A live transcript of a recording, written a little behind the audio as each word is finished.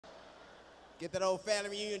Get that old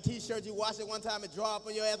family reunion t-shirt you wash it one time and draw up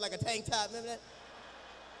on your ass like a tank top, remember that?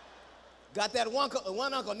 Got that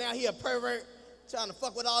one uncle, now he a pervert, trying to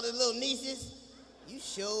fuck with all the little nieces. You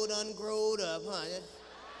sure done growed up, huh?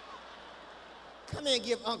 Come here and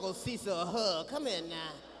give Uncle Cecil a hug. Come here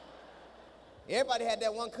now. Everybody had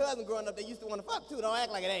that one cousin growing up that used to want to fuck too. Don't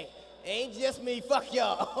act like it ain't. Ain't just me, fuck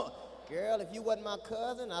y'all. Girl, if you wasn't my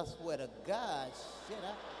cousin, I swear to God, shit,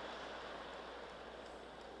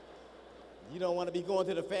 You don't want to be going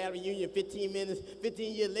to the family reunion 15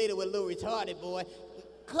 years later with a little retarded boy.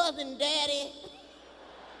 Cousin Daddy.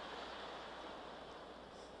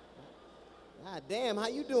 God damn, how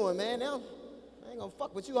you doing, man? Now, I ain't gonna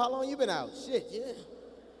fuck with you. How long you been out? Shit, yeah.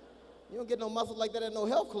 You don't get no muscle like that at no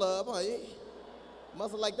health club, huh? Yeah.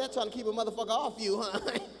 Muscle like that trying to keep a motherfucker off you, huh?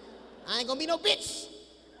 I ain't gonna be no bitch.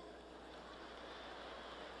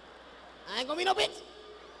 I ain't gonna be no bitch.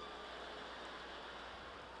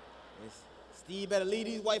 Steve better leave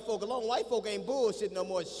these white folk alone. White folk ain't bullshit no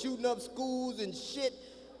more, shooting up schools and shit.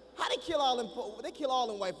 How they kill all them? They kill all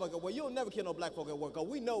them white folk at work. You'll never kill no black folk at work, cause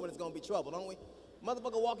we know when it's gonna be trouble, don't we?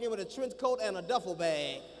 Motherfucker walk in with a trench coat and a duffel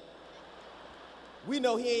bag. We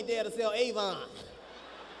know he ain't there to sell Avon.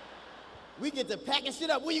 We get to packing shit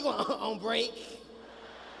up. Where you going on break?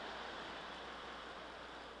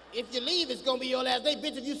 If you leave, it's gonna be your last day.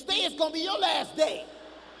 Bitch, if you stay, it's gonna be your last day.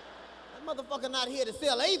 That motherfucker not here to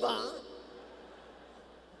sell Avon.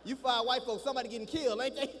 You fire white folks, somebody getting killed,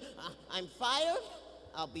 ain't they? I'm fired.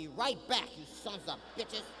 I'll be right back, you sons of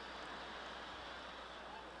bitches.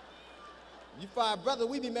 You fire brother,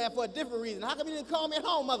 we be mad for a different reason. How come you didn't call me at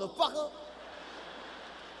home, motherfucker?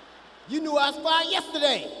 You knew I was fired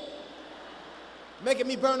yesterday. Making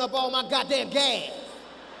me burn up all my goddamn gas.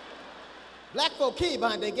 Black folk key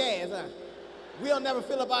behind their gas, huh? We don't never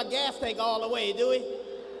fill up our gas tank all the way, do we?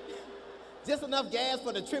 Just enough gas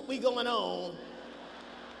for the trip we going on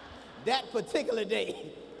that particular day.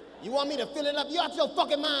 You want me to fill it up? You out your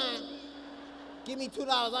fucking mind? Give me $2,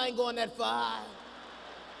 I ain't going that far.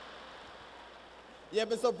 You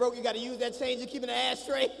ever been so broke you gotta use that change you keep in the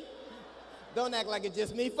ashtray? Don't act like it's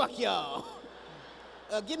just me, fuck y'all.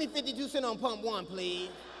 Give me 52 cents on pump one, please.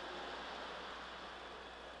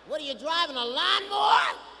 What are you driving, a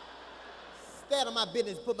lawnmower? Stay out of my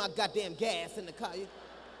business, put my goddamn gas in the car.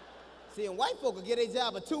 See, and white folk will get a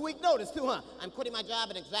job a 2-week notice too, huh? I'm quitting my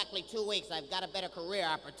job in exactly 2 weeks. I've got a better career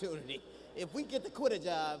opportunity. If we get to quit a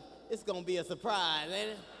job, it's gonna be a surprise, ain't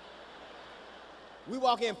it? We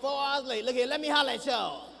walk in 4 hours late. Look here, let me holler at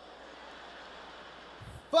y'all.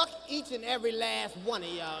 Fuck each and every last one of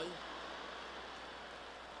y'all.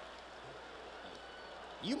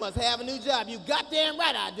 You must have a new job. You goddamn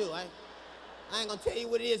right I do. I ain't gonna tell you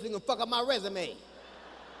what it is. You can fuck up my resume.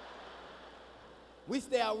 We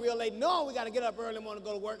stay out real late, knowing we gotta get up early in the morning to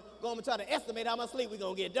go to work. Go home and try to estimate how much sleep we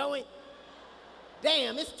gonna get, don't we?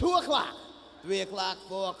 Damn, it's 2 o'clock. 3 o'clock,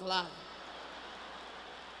 4 o'clock.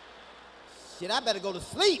 Shit, I better go to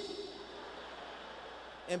sleep.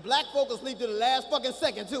 And black folk will sleep to the last fucking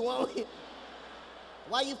second too, won't we?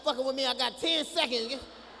 Why you fucking with me? I got 10 seconds.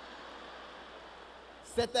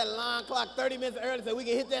 Set that alarm clock 30 minutes early so we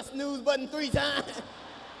can hit that snooze button 3 times.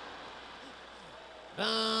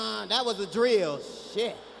 That was a drill,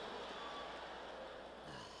 shit.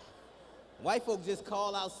 White folks just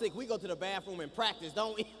call out sick. We go to the bathroom and practice,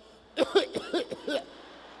 don't we?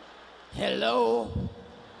 Hello?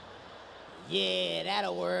 Yeah,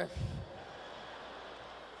 that'll work.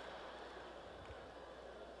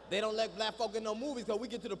 They don't let black folk in no movies because we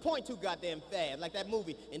get to the point too goddamn fast. Like that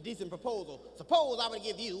movie, Indecent Proposal. Suppose I would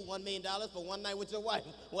give you $1 million for one night with your wife.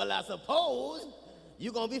 Well, I suppose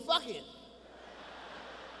you gonna be fucking.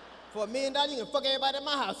 For $1 million, you can fuck everybody in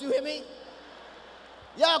my house, you hear me?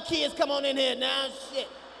 Y'all kids come on in here now, shit.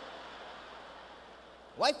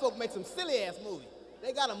 White folk make some silly ass movies.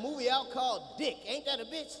 They got a movie out called Dick, ain't that a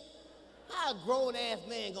bitch? How a grown ass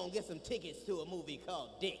man gonna get some tickets to a movie called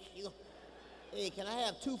Dick? Hey, can I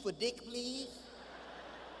have 2 for Dick, please?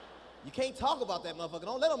 You can't talk about that motherfucker.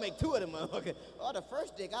 Don't let them make 2 of them motherfuckers. Oh, the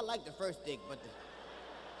first Dick, I liked the first Dick, but the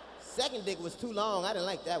second Dick was too long. I didn't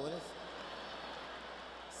like that one.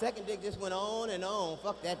 Second Dick just went on and on.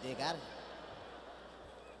 Fuck that Dick.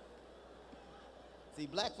 See,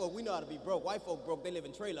 black folk, we know how to be broke. White folk broke, they live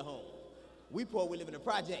in trailer homes. We poor, we live in the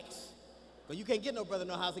projects. Because you can't get no brother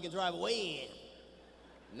no house he can drive away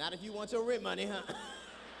in. Not if you want your rent money, huh?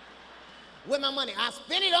 Where my money? I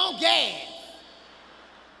spent it on gas.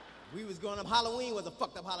 We was growing up, Halloween was a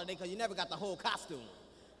fucked up holiday because you never got the whole costume.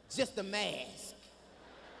 Just the mask.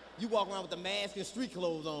 You walk around with the mask and street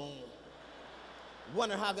clothes on.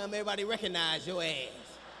 Wonder how come everybody recognize your ass.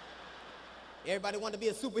 Everybody wanted to be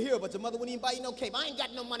a superhero, but your mother wouldn't even buy you no cape. I ain't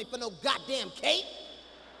got no money for no goddamn cape.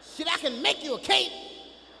 Shit, I can make you a cape.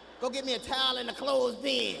 Go get me a towel in the clothes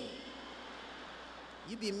bin.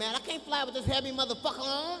 You be mad. I can't fly with this heavy motherfucker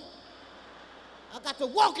on. I got to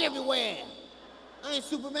walk everywhere. I ain't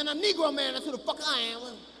Superman, I'm Negro man. That's who the fuck I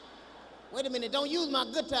am. Wait a minute, don't use my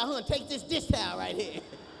good towel, huh? Take this dish towel right here.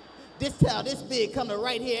 This towel, this big, coming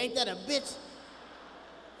right here. Ain't that a bitch?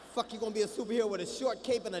 Fuck, you gonna be a superhero with a short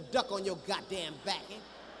cape and a duck on your goddamn back, eh?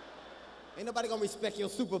 Ain't nobody gonna respect your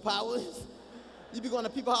superpowers. You be going to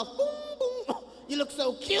people's house, boom, boom. You look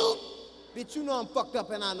so cute. Bitch, you know I'm fucked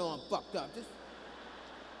up and I know I'm fucked up. Just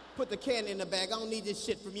put the candy in the bag. I don't need this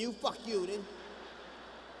shit from you. Fuck you, then.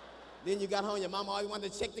 Then you got home, your mama always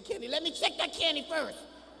wanted to check the candy. Let me check that candy first.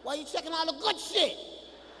 Why you checking all the good shit?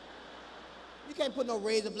 You can't put no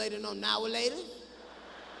razor blade in no now or later.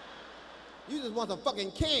 You just want some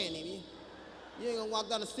fucking candy. You ain't gonna walk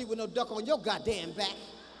down the street with no duck on your goddamn back.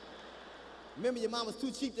 Remember your mom was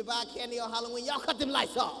too cheap to buy candy on Halloween? Y'all cut them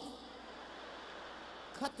lights off.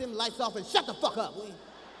 Cut them lights off and shut the fuck up.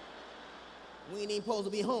 We ain't even supposed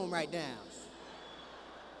to be home right now.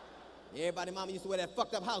 Everybody mama used to wear that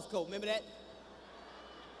fucked up house coat, remember that?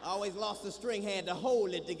 Always lost the string, had to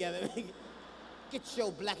hold it together. Get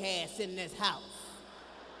your black ass in this house.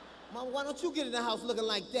 Mama, why don't you get in the house looking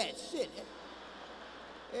like that? Shit.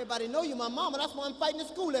 Everybody know you my mama, that's why I'm fighting in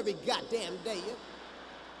school every goddamn day.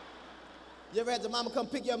 You ever had your mama come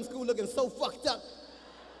pick you up in school looking so fucked up?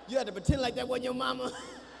 You had to pretend like that wasn't your mama?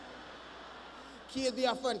 Kids be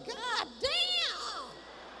out front, God damn!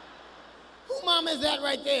 Who mama is that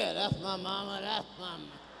right there? That's my mama, that's mama.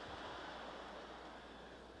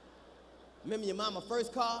 Remember your mama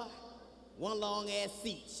first car? One long ass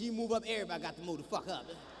seat. She move up, everybody got to move the fuck up.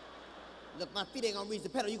 Look, my feet ain't gonna reach the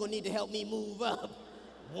pedal, you gonna need to help me move up.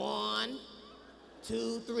 1,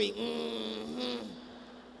 2, 3, mm-hmm.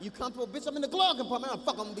 You comfortable? Bitch, I'm in the glove compartment,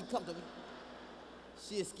 I'm gonna be comfortable.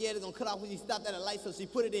 She is scared it's gonna cut off when she stopped at a light, so she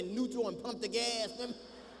put it in neutral and pumped the gas.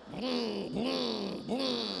 Boom, boom,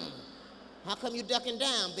 boom. How come you ducking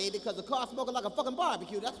down, baby? Because the car's smoking like a fucking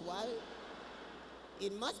barbecue, that's why.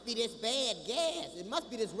 It must be this bad gas. It must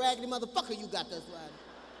be this raggedy motherfucker you got, that's why.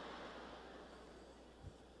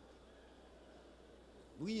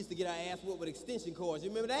 We used to get our ass whooped with extension cords, you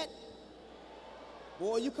remember that?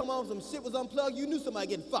 Boy, you come home, some shit was unplugged, you knew somebody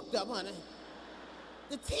getting fucked up, honey.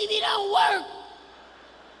 The TV don't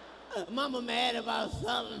work. Mama mad about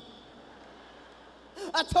something.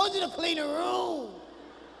 I told you to clean the room.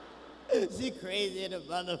 She crazy in the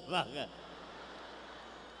motherfucker.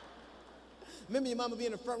 Remember your mama be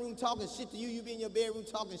in the front room talking shit to you, you be in your bedroom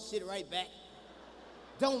talking shit right back.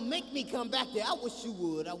 Don't make me come back there. I wish you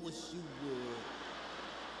would, I wish you would.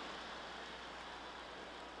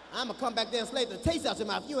 I'ma come back there and slay the taste out your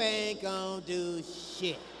mouth. You ain't gonna do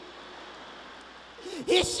shit.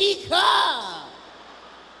 Here she comes.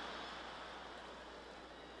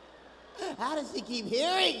 How does she keep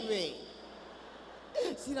hearing me?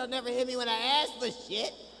 She don't never hear me when I ask for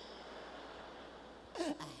shit.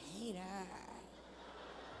 I hate her.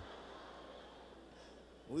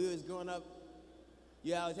 When we was growing up,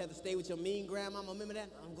 you always had to stay with your mean grandmama. Remember that?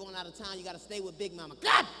 I'm going out of town, you gotta stay with Big Mama.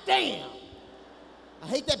 God damn! I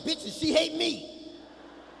hate that bitch and she hate me.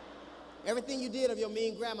 Everything you did of your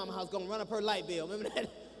mean grandmama house gonna run up her light bill. Remember that?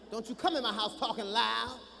 Don't you come in my house talking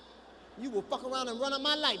loud. You will fuck around and run up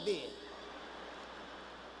my light bill.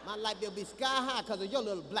 My light bill be sky high because of your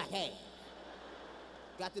little black ass.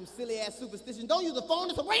 Got them silly ass superstitions. Don't use the phone,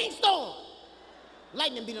 it's a rainstorm.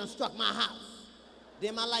 Lightning be done struck my house.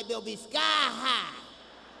 Then my light bill be sky high.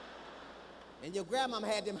 And your grandmama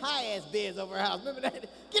had them high ass beds over her house. Remember that?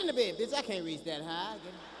 Get in the bed, bitch. I can't reach that high.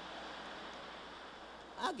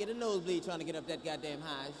 I'll get a nosebleed trying to get up that goddamn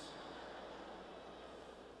high.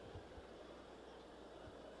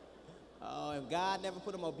 Oh, if God never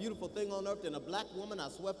put a more beautiful thing on earth than a black woman, I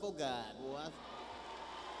swear for God, boy.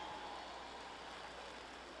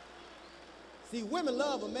 See, women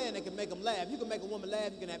love a man that can make them laugh. You can make a woman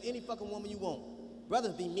laugh, you can have any fucking woman you want.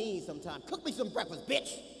 Brothers be mean sometimes. Cook me some breakfast,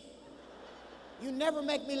 bitch. You never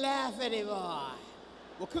make me laugh anymore.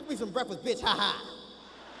 Well, cook me some breakfast, bitch, ha-ha.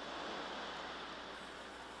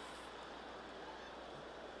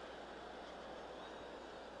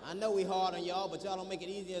 I know we hard on y'all, but y'all don't make it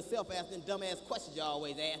easy yourself asking them dumbass questions y'all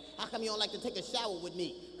always ask. How come you don't like to take a shower with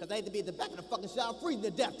me? Because I hate to be at the back of the fucking shower freezing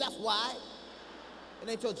to death, that's why. It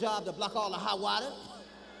ain't your job to block all the hot water.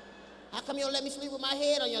 How come you don't let me sleep with my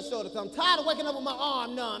head on your shoulder? Because I'm tired of waking up with my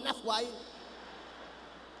arm numb, that's why.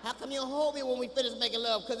 How come you don't hold me when we finish making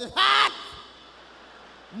love? Because it's hot!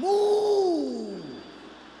 Move!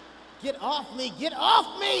 Get off me, get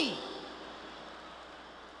off me!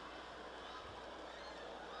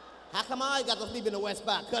 How come I always got to sleep in the west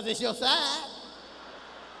spot? Because it's your side.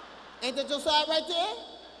 Ain't that your side right there?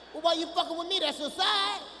 Well, why you fucking with me? That's your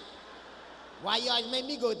side. Why you always make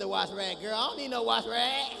me go with the wash rag, girl? I don't need no wash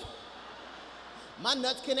rag. My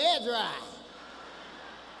nuts can air dry.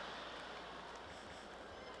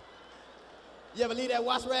 You ever leave that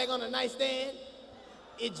wash rag on the nightstand?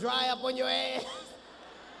 It dry up on your ass?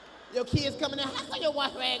 Your kids coming in, how come your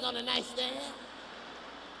wash rag on the nightstand?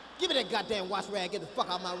 Give me that goddamn wash rag, get the fuck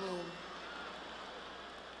out of my room.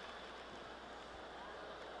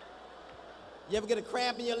 You ever get a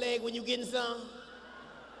cramp in your leg when you getting some?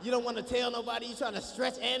 You don't want to tell nobody, you trying to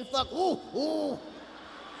stretch and fuck. Ooh, ooh.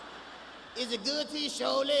 Is it good to you?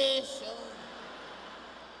 Surely, sure.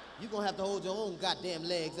 You gonna have to hold your own goddamn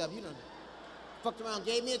legs up. You done fucked around,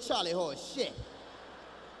 gave me a Charlie horse, shit.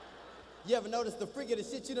 You ever notice the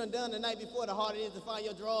freakiest shit you done the night before, the harder it is to find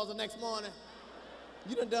your drawers the next morning?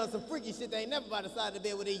 You done some freaky shit they ain't never by the side of the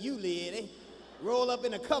bed where they Hughley in. They roll up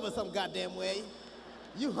in the cover some goddamn way.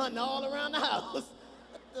 You hunting all around the house. What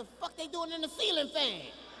the fuck they doing in the ceiling fan?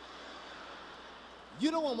 You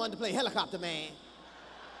don't want one to play helicopter man.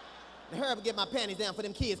 Now hurry up and get my panties down for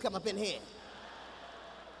them kids come up in here.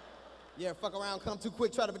 You ever fuck around, come too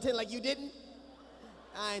quick, try to pretend like you didn't?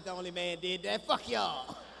 I ain't the only man did that. Fuck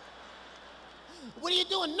y'all. What are you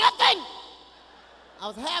doing? Nothing! I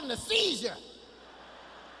was having a seizure.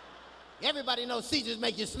 Everybody knows seizures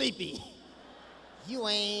make you sleepy. You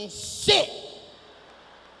ain't shit.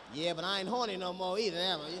 Yeah, but I ain't horny no more either,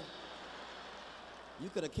 am I? You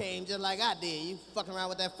could have came just like I did. You fucking around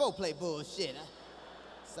with that foreplay bullshit.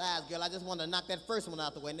 Besides, girl, I just wanted to knock that first one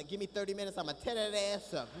out the way. Now, give me 30 minutes, I'ma tear that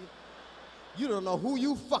ass up. You don't know who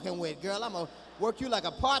you fucking with, girl. I'ma work you like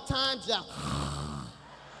a part-time job.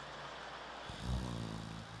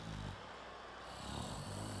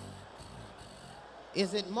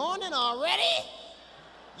 Is it morning already?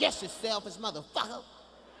 Yes, you selfish motherfucker.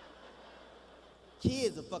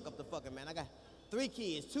 Kids will fuck up the fucking man. I got 3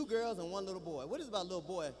 kids, 2 girls and 1 little boy. What is about little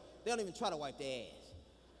boy? They don't even try to wipe their ass.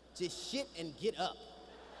 Just shit and get up.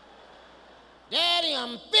 Daddy,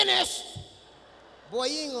 I'm finished. Boy,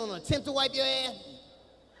 you ain't gonna attempt to wipe your ass.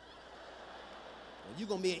 You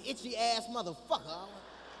gonna be an itchy ass motherfucker.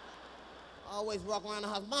 Always walk around the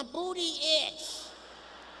house, my booty itch.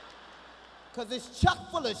 Cause it's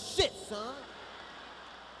chock full of shit, son.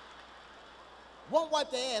 Won't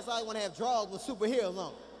wipe their ass, all you wanna have drawers with superheroes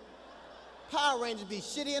on. Power Rangers be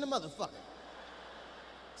shitty in a motherfucker.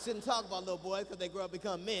 Shouldn't talk about little boys cause they grow up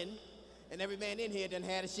become men, and every man in here done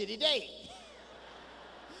had a shitty day.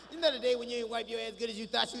 You know the day when you ain't wipe your ass good as you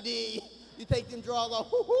thought you did? You take them drawers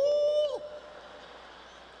off, whoo-hoo.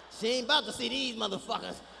 She ain't about to see these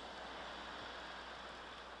motherfuckers.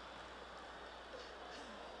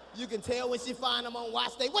 You can tell when she find them on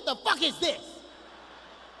watch day. What the fuck is this?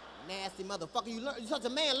 Nasty motherfucker. You such a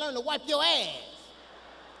man, learn to wipe your ass.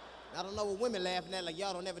 I don't know what women laughing at, like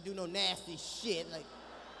y'all don't ever do no nasty shit. Like,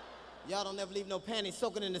 y'all don't ever leave no panties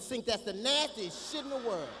soaking in the sink. That's the nastiest shit in the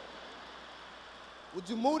world. Would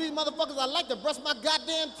you move these motherfuckers? I like to brush my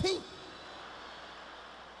goddamn teeth.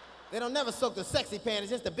 They don't never soak the sexy panties,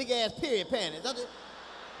 just the big ass period panties.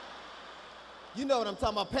 You know what I'm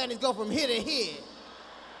talking about. Panties go from here to here.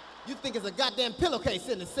 You think it's a goddamn pillowcase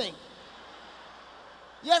in the sink.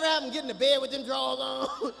 You ever have them get in the bed with them drawers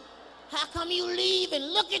on? How come you leave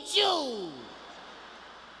and look at you?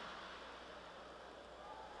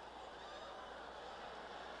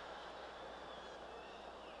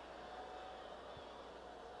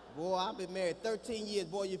 Boy, I've been married 13 years.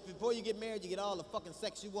 Boy, before you get married, you get all the fucking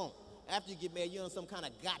sex you want. After you get married, you're on some kind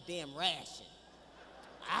of goddamn ration.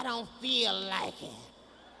 I don't feel like it.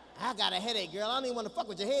 I got a headache, girl. I don't even want to fuck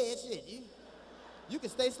with your head, shit. You can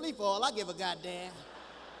stay asleep for all I give a goddamn.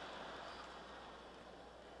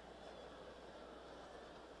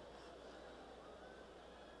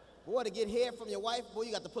 Boy, to get hair from your wife, boy,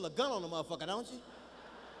 you got to pull a gun on the motherfucker, don't you?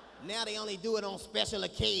 Now they only do it on special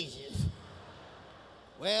occasions.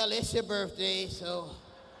 Well, it's your birthday, so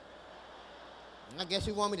I guess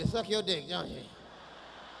you want me to suck your dick, don't you?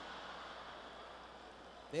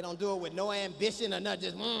 They don't do it with no ambition or nothing,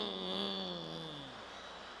 just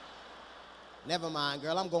Never mind,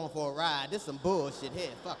 girl, I'm going for a ride. This some bullshit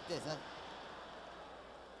here. Fuck this, huh?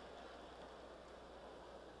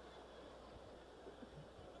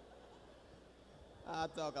 I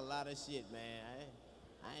talk a lot of shit, man.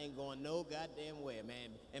 I ain't going no goddamn way,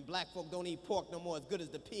 man. And black folk don't eat pork no more as good as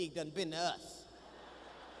the pig done been to us.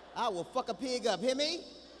 I will fuck a pig up, hear me?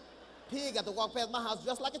 Pig got to walk past my house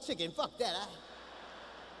dressed like a chicken. Fuck that,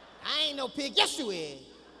 I ain't no pig. Yes, you is.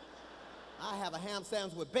 I have a ham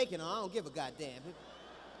sandwich with bacon on. I don't give a goddamn.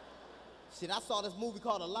 Shit, I saw this movie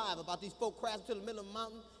called Alive about these folk crashing to the middle of the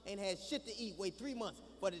mountain, ain't had shit to eat, wait 3 months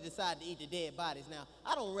before they decide to eat the dead bodies. Now,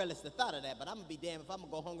 I don't relish the thought of that, but I'm gonna be damned if I'm gonna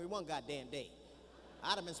go hungry one goddamn day.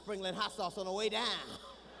 I'd have been sprinkling hot sauce on the way down.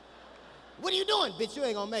 What are you doing? Bitch, you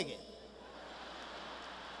ain't gonna make it.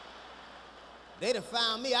 They'd have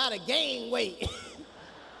found me, I'd have gained weight.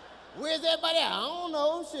 Where's everybody at? I don't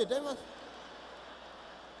know, shit, they must.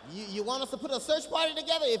 You want us to put a search party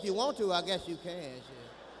together? If you want to, I guess you can, shit.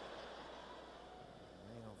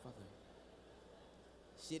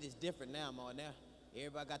 Shit is different now, man. Now,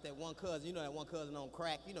 everybody got that one cousin. You know that one cousin on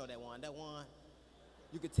crack. You know that one. That one.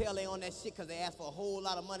 You could tell they on that shit because they asked for a whole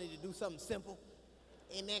lot of money to do something simple.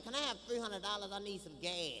 Hey, man, can I have $300? I need some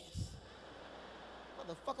gas.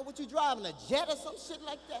 Motherfucker, what you driving, a jet or some shit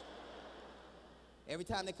like that? Every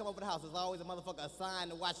time they come over the house, there's always a motherfucker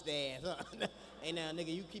assigned to watch their ass. Huh? Hey, now,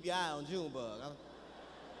 nigga, you keep your eye on Junebug. Huh?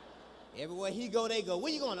 Everywhere he go, they go.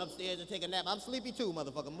 Where you going, upstairs to take a nap? I'm sleepy too,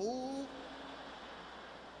 motherfucker. Move.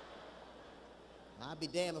 I'll be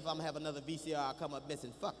damned if I'm gonna have another VCR come up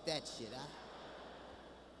missing. Fuck that shit, huh?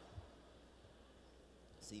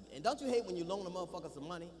 See, and don't you hate when you loan a motherfucker some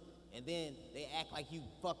money and then they act like you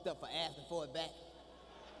fucked up for asking for it back?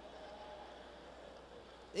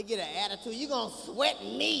 They get an attitude, you gonna sweat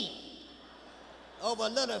me over a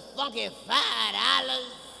little funky $5.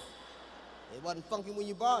 It wasn't funky when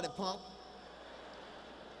you borrowed it, punk.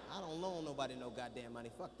 I don't loan nobody no goddamn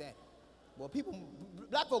money, fuck that. Well,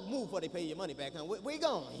 black folk move before they pay your money back, huh? Where you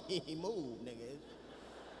going? He moved, nigga.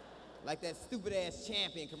 Like that stupid ass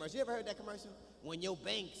Champion commercial. You ever heard that commercial? When your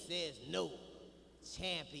bank says no,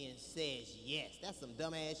 Champion says yes. That's some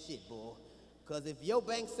dumb ass shit, boy. Cause if your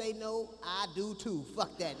bank say no, I do too.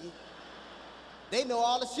 Fuck that. They know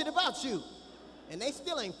all the shit about you. And they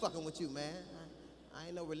still ain't fucking with you, man. I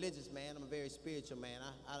ain't no religious man. I'm a very spiritual man.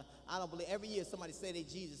 I don't believe, every year somebody say they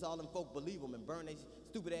Jesus, all them folk believe them and burn their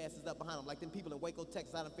stupid asses up behind them. Like them people in Waco,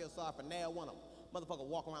 Texas, I don't feel sorry for now one of them. Motherfucker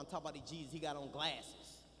walk around talking about the Jesus, he got on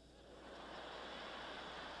glasses.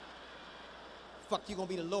 Fuck, you gonna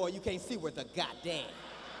be the Lord, you can't see worth a goddamn.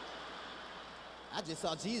 I just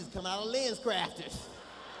saw Jesus come out of lens crafters.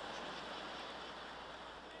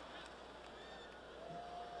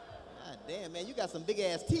 God damn, man, you got some big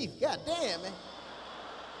ass teeth. God damn, man.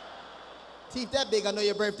 Teeth that big, I know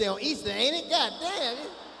your birthday on Easter, ain't it? God damn.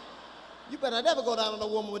 You better never go down on a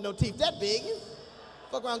woman with no teeth that big.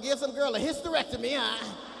 Fuck around, give some girl a hysterectomy, huh?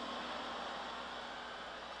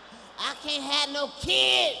 I can't have no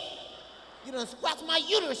kid. You done scratched my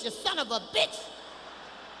uterus, you son of a bitch.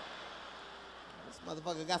 This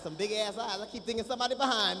motherfucker got some big ass eyes. I keep thinking somebody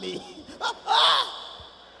behind me.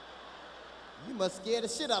 You must scare the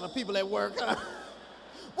shit out of people at work, huh?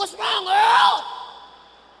 What's wrong, Earl?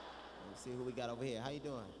 Let's see who we got over here. How you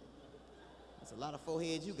doing? That's a lot of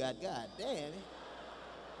foreheads you got. God damn.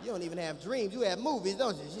 You don't even have dreams. You have movies,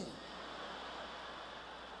 don't you? Shit.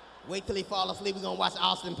 Wait till he fall asleep. We're gonna watch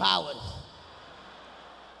Austin Powers.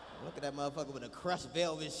 Look at that motherfucker with a crushed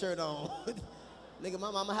velvet shirt on. Nigga,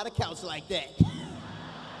 my mama had a couch like that.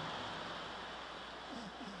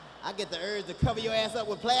 I get the urge to cover your ass up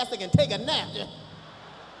with plastic and take a nap.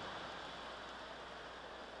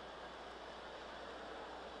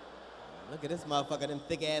 Look at this motherfucker, them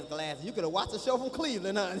thick ass glasses. You could have watched a show from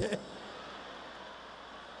Cleveland, huh?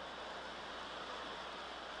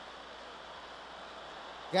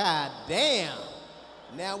 God damn.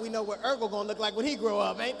 Now we know what Urkel gonna look like when he grow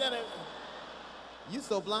up, ain't that it? You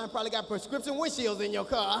so blind, probably got prescription windshields in your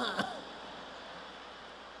car, huh?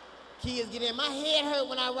 Kids get in, my head hurt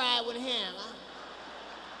when I ride with him.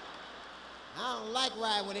 I don't like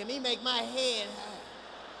riding with him, he make my head hurt.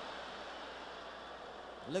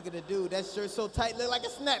 Look at the dude, that shirt so tight, look like a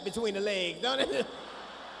snap between the legs, don't it?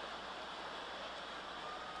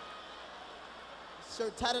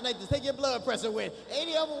 Shirt tight enough to take your blood pressure with.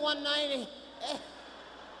 80 over 190.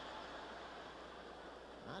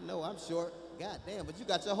 I know I'm short. God damn, but you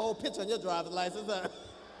got your whole picture on your driver's license, huh?